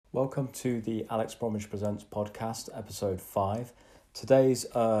Welcome to the Alex Bromwich Presents podcast, episode 5. Today's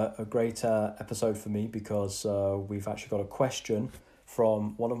a great episode for me because we've actually got a question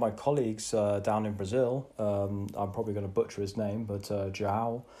from one of my colleagues down in Brazil. I'm probably going to butcher his name, but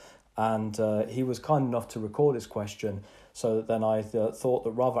João. And he was kind enough to record his question. So then I thought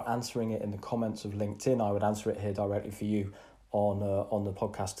that rather answering it in the comments of LinkedIn, I would answer it here directly for you on the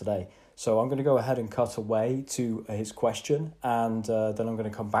podcast today. So I'm going to go ahead and cut away to his question, and then I'm going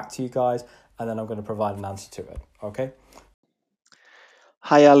to come back to you guys, and then I'm going to provide an answer to it. Okay?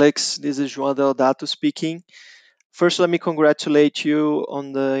 Hi, Alex. This is João Deodato speaking. First, let me congratulate you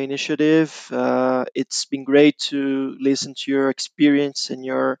on the initiative. It's been great to listen to your experience and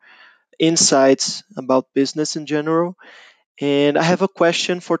your insights about business in general. And I have a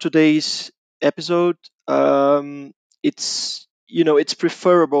question for today's episode. It's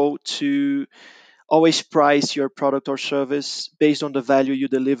preferable to always price your product or service based on the value you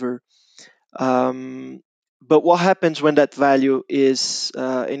deliver. Um, but what happens when that value is,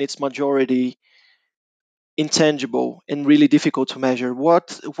 in its majority, intangible and really difficult to measure?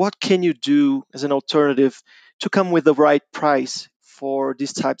 What can you do as an alternative to come with the right price for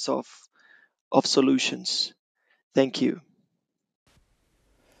these types of solutions? Thank you.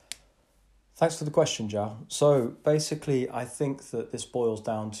 Thanks for the question, João. So basically, I think that this boils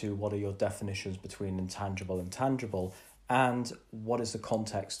down to what are your definitions between intangible and tangible, and what is the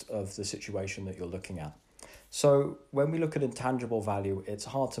context of the situation that you're looking at. So when we look at intangible value, it's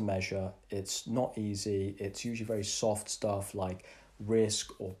hard to measure, it's not easy, it's usually very soft stuff like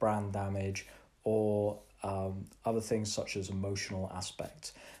risk or brand damage or other things such as emotional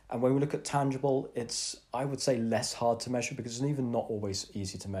aspects. And when we look at tangible, it's, I would say, less hard to measure because it's even not always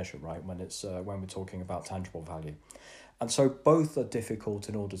easy to measure, right, when we're talking about tangible value. And so both are difficult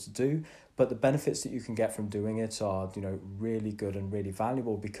in order to do, but the benefits that you can get from doing it are, really good and really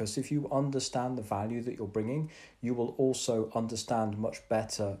valuable, because if you understand the value that you're bringing, you will also understand much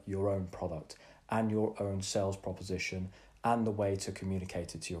better your own product and your own sales proposition and the way to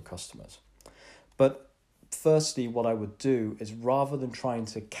communicate it to your customers. But firstly, what I would do is, rather than trying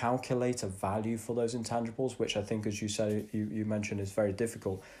to calculate a value for those intangibles, which I think, as you said, you mentioned, is very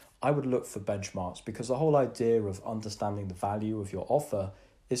difficult, I would look for benchmarks, because the whole idea of understanding the value of your offer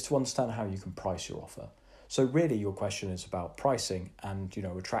is to understand how you can price your offer. So really your question is about pricing and,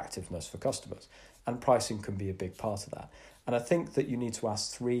 attractiveness for customers, and pricing can be a big part of that. And I think that you need to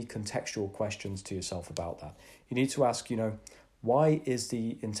ask 3 contextual questions to yourself about that. You need to ask, why is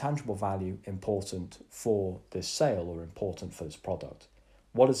the intangible value important for this sale or important for this product?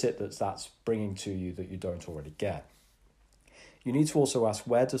 What is it that's bringing to you that you don't already get? You need to also ask,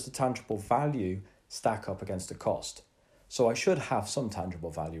 where does the tangible value stack up against the cost? So I should have some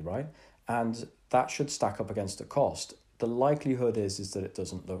tangible value, right? And that should stack up against the cost. The likelihood is that it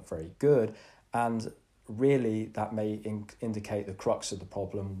doesn't look very good, and really that may indicate the crux of the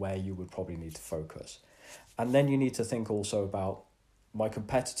problem where you would probably need to focus. And then you need to think also about my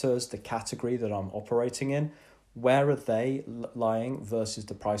competitors, the category that I'm operating in. Where are they lying versus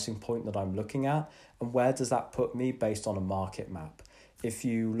the pricing point that I'm looking at? And where does that put me based on a market map? If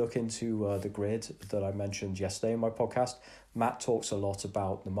you look into the grid that I mentioned yesterday in my podcast, Matt talks a lot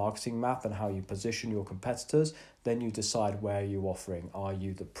about the marketing map and how you position your competitors. Then you decide where you're offering. Are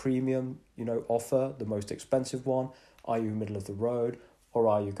you the premium, offer, the most expensive one? Are you middle of the road? Or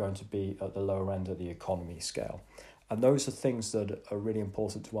are you going to be at the lower end of the economy scale? And those are things that are really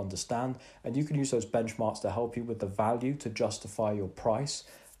important to understand. And you can use those benchmarks to help you with the value to justify your price.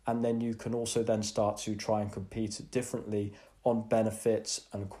 And then you can also then start to try and compete differently on benefits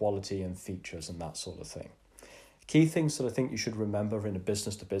and quality and features and that sort of thing. Key things that I think you should remember in a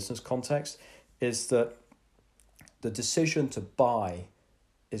business-to-business context is that the decision to buy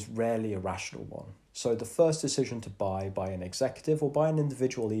is rarely a rational one. So the first decision to buy by an executive or by an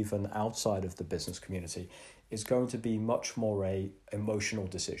individual even outside of the business community is going to be much more a emotional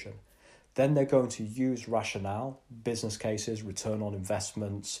decision. Then they're going to use rationale, business cases, return on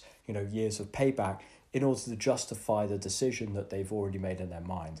investments, years of payback in order to justify the decision that they've already made in their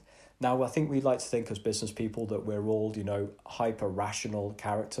mind. Now, I think we like to think as business people that we're all, hyper rational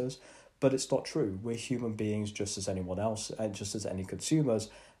characters, but it's not true. We're human beings just as anyone else and just as any consumers,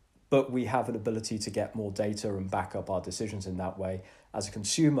 but we have an ability to get more data and back up our decisions in that way. As a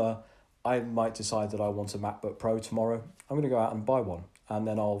consumer, I might decide that I want a MacBook Pro tomorrow. I'm going to go out and buy one, and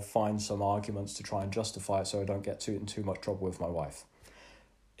then I'll find some arguments to try and justify it so I don't get in too much trouble with my wife.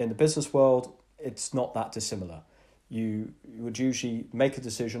 In the business world, it's not that dissimilar. You would usually make a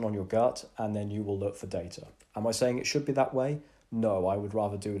decision on your gut, and then you will look for data. Am I saying it should be that way? No, I would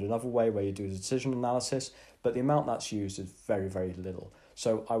rather do it another way where you do the decision analysis, but the amount that's used is very, very little.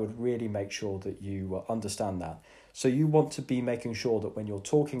 So I would really make sure that you understand that. So you want to be making sure that when you're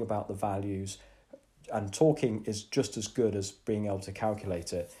talking about the values, and talking is just as good as being able to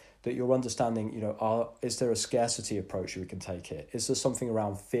calculate it, that you're understanding, is there a scarcity approach we can take here? Is there something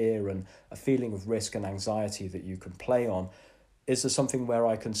around fear and a feeling of risk and anxiety that you can play on? Is there something where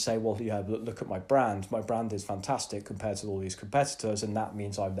I can say, well, yeah, look at my brand. My brand is fantastic compared to all these competitors, and that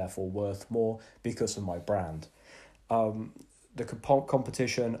means I'm therefore worth more because of my brand. The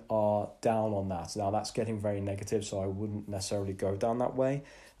competition are down on that. Now, that's getting very negative, so I wouldn't necessarily go down that way.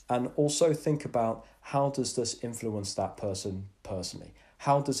 And also think about, how does this influence that person personally?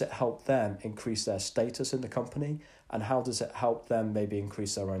 How does it help them increase their status in the company? And how does it help them maybe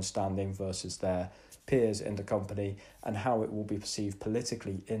increase their own standing versus their peers in the company? And how it will be perceived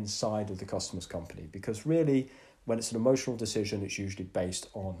politically inside of the customer's company? Because really, when it's an emotional decision, it's usually based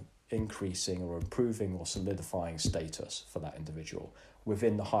on increasing or improving or solidifying status for that individual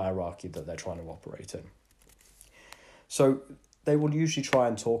within the hierarchy that they're trying to operate in. So they will usually try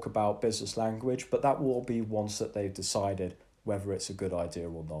and talk about business language, but that will be once that they've decided whether it's a good idea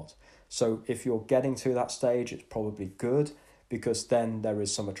or not. So if you're getting to that stage, it's probably good, because then there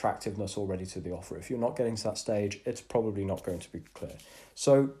is some attractiveness already to the offer. If you're not getting to that stage, it's probably not going to be clear.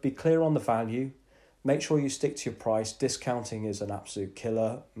 So be clear on the value. Make sure you stick to your price. Discounting is an absolute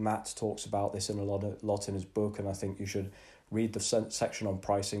killer. Matt talks about this in a lot in his book, and I think you should read the section on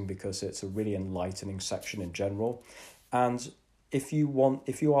pricing, because it's a really enlightening section in general. And if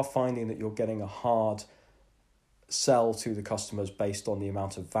you are finding that you're getting a hard sell to the customers based on the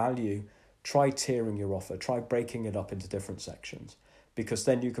amount of value, try tiering your offer, try breaking it up into different sections, because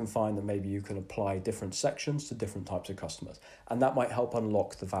then you can find that maybe you can apply different sections to different types of customers, and that might help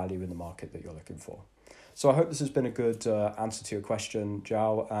unlock the value in the market that you're looking for. So I hope this has been a good answer to your question,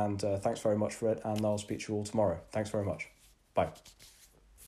 João, and thanks very much for it, and I'll speak to you all tomorrow. Thanks very much. Bye.